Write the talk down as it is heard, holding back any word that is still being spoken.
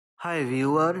Hi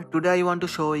viewer, today I want to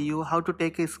show you how to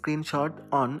take a screenshot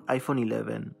on iPhone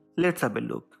 11. Let's have a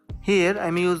look. Here I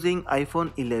am using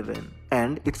iPhone 11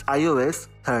 and it's iOS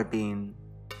 13.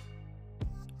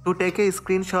 To take a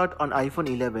screenshot on iPhone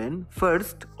 11,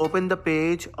 first open the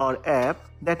page or app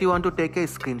that you want to take a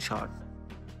screenshot.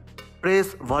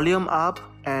 Press volume up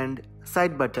and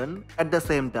side button at the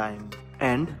same time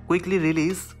and quickly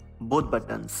release both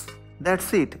buttons.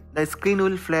 That's it. The screen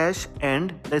will flash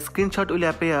and the screenshot will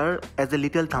appear as a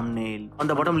little thumbnail on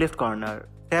the bottom left corner.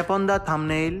 Tap on the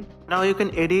thumbnail. Now you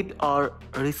can edit or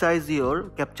resize your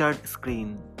captured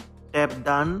screen. Tap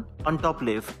done on top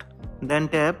left. Then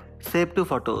tap save to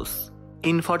photos.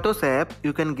 In Photos app,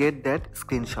 you can get that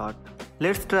screenshot.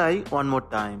 Let's try one more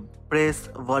time. Press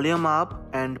volume up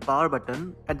and power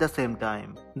button at the same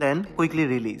time. Then quickly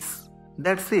release.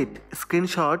 That's it.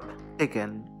 Screenshot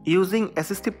taken. Using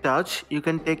assistive touch, you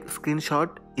can take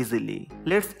screenshot easily.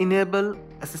 Let's enable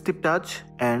assistive touch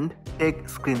and take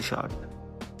screenshot.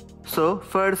 So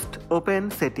first open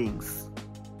settings.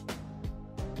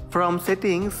 From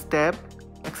settings tap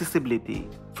accessibility.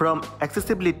 From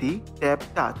accessibility tap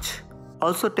touch.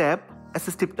 Also tap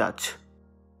assistive touch.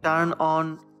 Turn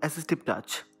on assistive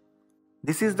touch.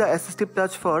 This is the assistive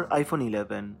touch for iPhone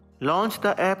 11. Launch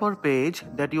the app or page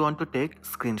that you want to take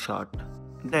screenshot.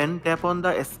 Then tap on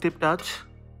the assistive touch,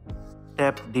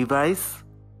 tap device,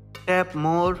 tap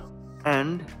more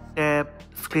and tap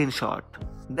screenshot.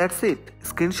 That's it,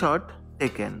 screenshot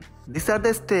taken. These are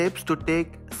the steps to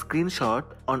take screenshot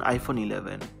on iPhone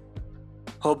 11.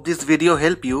 Hope this video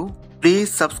helped you.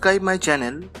 Please subscribe my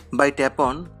channel by tap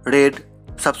on red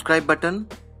subscribe button.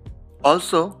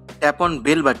 Also tap on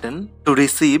bell button to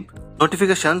receive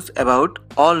notifications about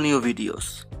all new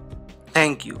videos.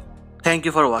 Thank you. Thank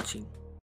you for watching.